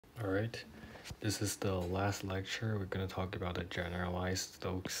Alright, this is the last lecture. We're going to talk about the generalized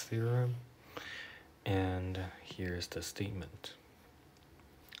Stokes theorem. And here's the statement.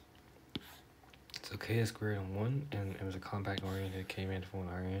 So K is greater than 1, and it was a compact oriented K manifold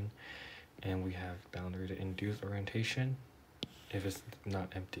Rn, and we have boundary to induced orientation if it's not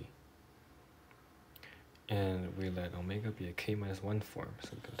empty. And we let omega be a K minus 1 form, so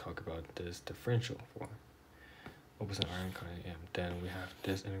we can talk about this differential form. Opposite Rn connected M. Then we have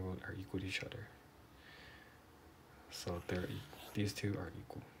this integral are equal to each other. So these two are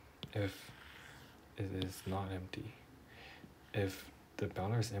equal if it is not empty. If the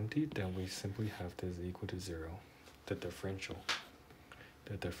boundary is empty, then we simply have this equal to 0, the differential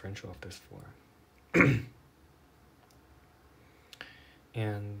of this form.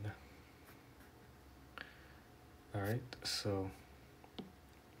 And alright, so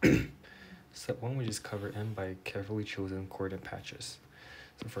step 1, we just cover M by carefully chosen coordinate patches.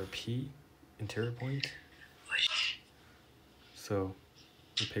 So for P, interior point, so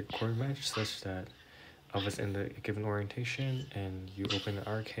we pick coordinate match such that alpha is in the given orientation, and you open the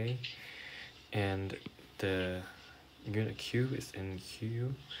RK, and the unit Q is in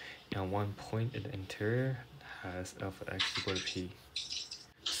Q, and one point in the interior has alpha x equal to P.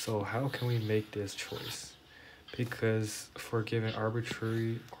 So how can we make this choice? Because for given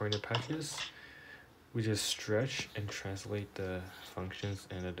arbitrary coordinate patches, we just stretch and translate the functions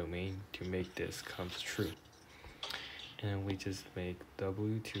in the domain to make this come true. And we just make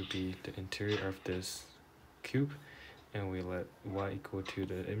W to be the interior of this cube, and we let y equal to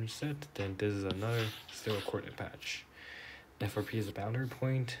the image set. Then this is another zero coordinate patch. And for P is a boundary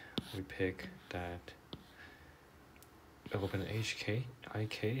point, we pick that open HK,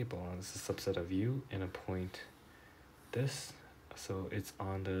 IK belongs to a subset of U, and a point this, so it's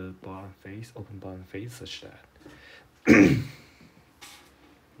on the bottom face, open bottom face, such that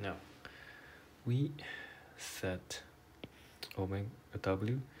now we set omega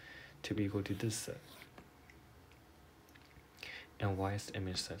W to be equal to this set, and y is the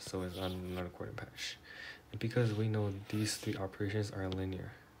image set, so it's on another coordinate patch. And because we know these three operations are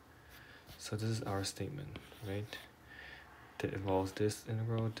linear, so this is our statement, right? That involves this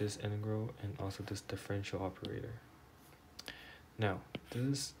integral, and also this differential operator. Now, this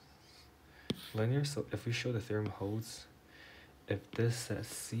is linear, so if we show the theorem holds, if this set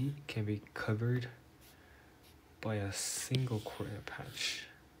C can be covered by a single coordinate patch,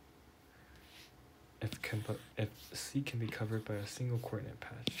 if C can be covered by a single coordinate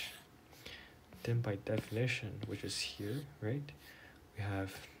patch, then by definition, which is here, right, we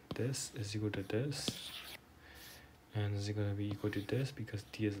have this is equal to this, and this is going to be equal to this because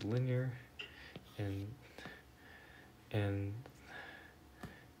D is linear, and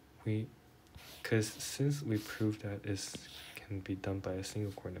because since we proved that it can be done by a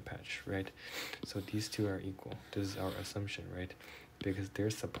single coordinate patch, right? So these two are equal. This is our assumption, right? Because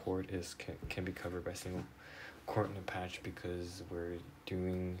their support can be covered by a single coordinate patch because we're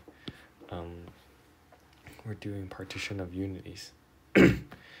doing partition of unities.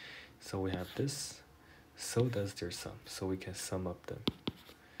 So we have this. So does their sum. So we can sum up them.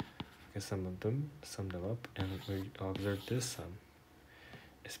 We can sum them up, and we observe this sum.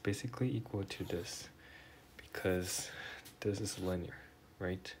 It's basically equal to this because this is linear,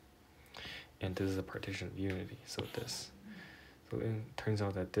 right? And this is a partition of unity, so this. So it turns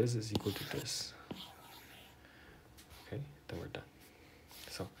out that this is equal to this. Okay, then we're done.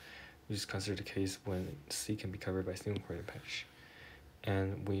 So we just consider the case when C can be covered by a single coordinate patch.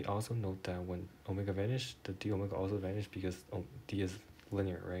 And we also note that when omega vanished, the d omega also vanished because D is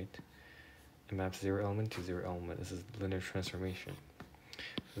linear, right? It maps 0 element to 0 element. This is linear transformation.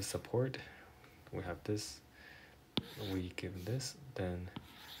 The support, we have this, we give this, then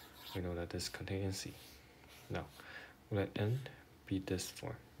we know that this contains C. Now, we let N be this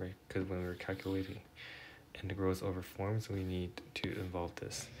form, right? Because when we're calculating integrals over forms, we need to involve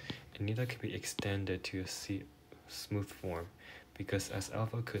this. And neither can be extended to a smooth form, because S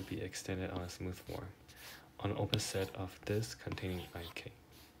alpha could be extended on a smooth form on an open set of this containing IK.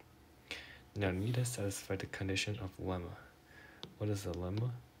 Now, neither satisfy the condition of lemma. What is the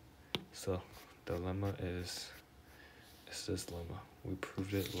lemma? So the lemma is this lemma. We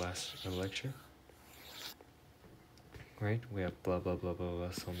proved it last lecture, right? We have blah blah blah blah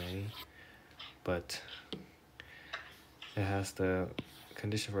blah so many, but it has the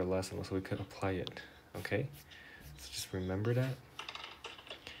condition for last lemma, so we can apply it. Okay, so just remember that.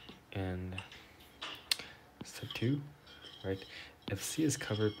 And step 2, right? If C is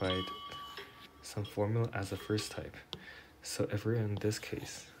covered by some formula as a first type, so if we're in this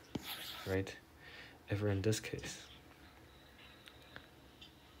case, right? If we're in this case,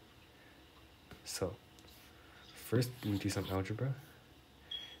 So first we do some algebra,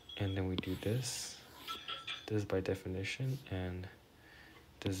 and then we do this by definition, and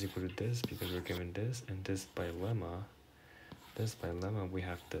this is equal to this because we're given this, and this by lemma we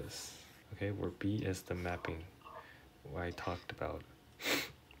have this, okay, where B is the mapping what I talked about.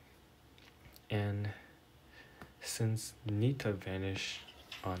 And since neta vanish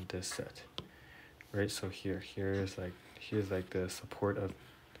on this set, right, so here's like the support of,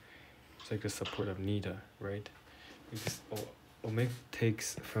 it's like the support of neta, right, because omega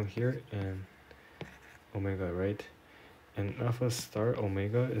takes from here and omega, right, and alpha star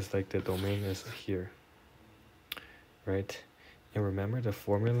omega is like the domain is here, right, and remember the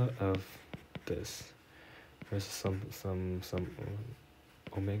formula of this versus some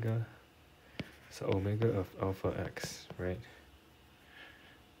omega, so omega of alpha x, right,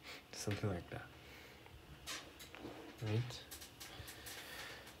 something like that, right.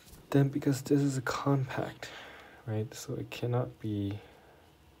 Then because this is a compact, right, so it cannot be,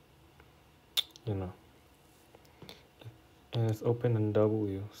 you know, and it's open in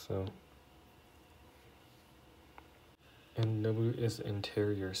W, so, and W is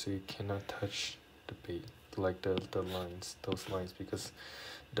interior, so you cannot touch the base, like the lines, those lines, because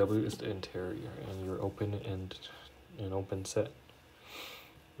W is the interior, and you're open and an open set,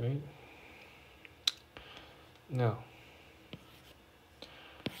 right? Now,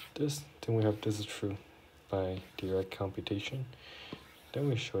 then we have this is true by direct computation. Then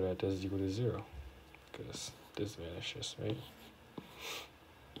we show that this is equal to 0, because this vanishes, right?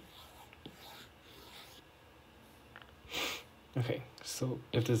 Okay, so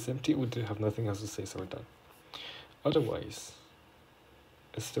if this is empty, we have nothing else to say, so we're done. Otherwise,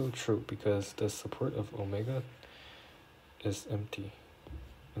 it's still true because the support of omega is empty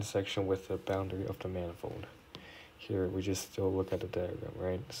in section with the boundary of the manifold. Here, we just still look at the diagram,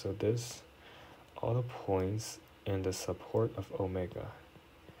 right? So this, all the points in the support of omega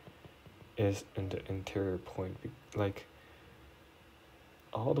is in the interior point. Like,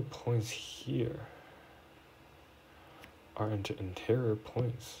 all the points here are into interior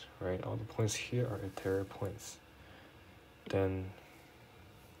points, right? All the points here are interior points. Then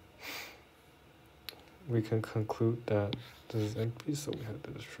we can conclude that this is empty, so we have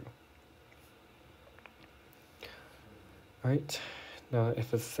this is true. Right, now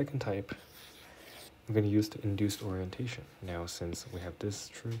if it's second type, we're going to use the induced orientation. Now since we have this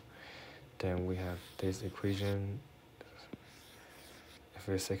true, then we have this equation. If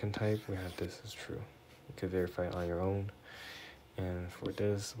it's second type, we have this is true. You can verify on your own. And for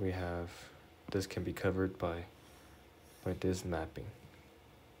this, we have, this can be covered by this mapping.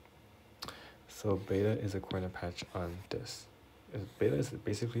 So beta is a coordinate patch on this. Beta is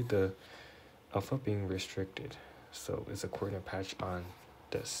basically the alpha being restricted. So it's a coordinate patch on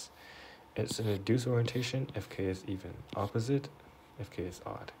this. It's an induced orientation if k is even. Opposite if k is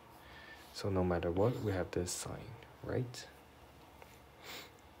odd. So no matter what, we have this sign, right?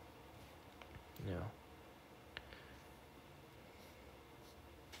 Now,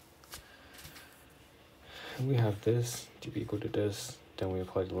 we have this to be equal to this. Then we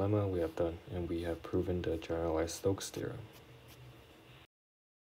apply the lemma, we have done, and we have proven the generalized Stokes theorem.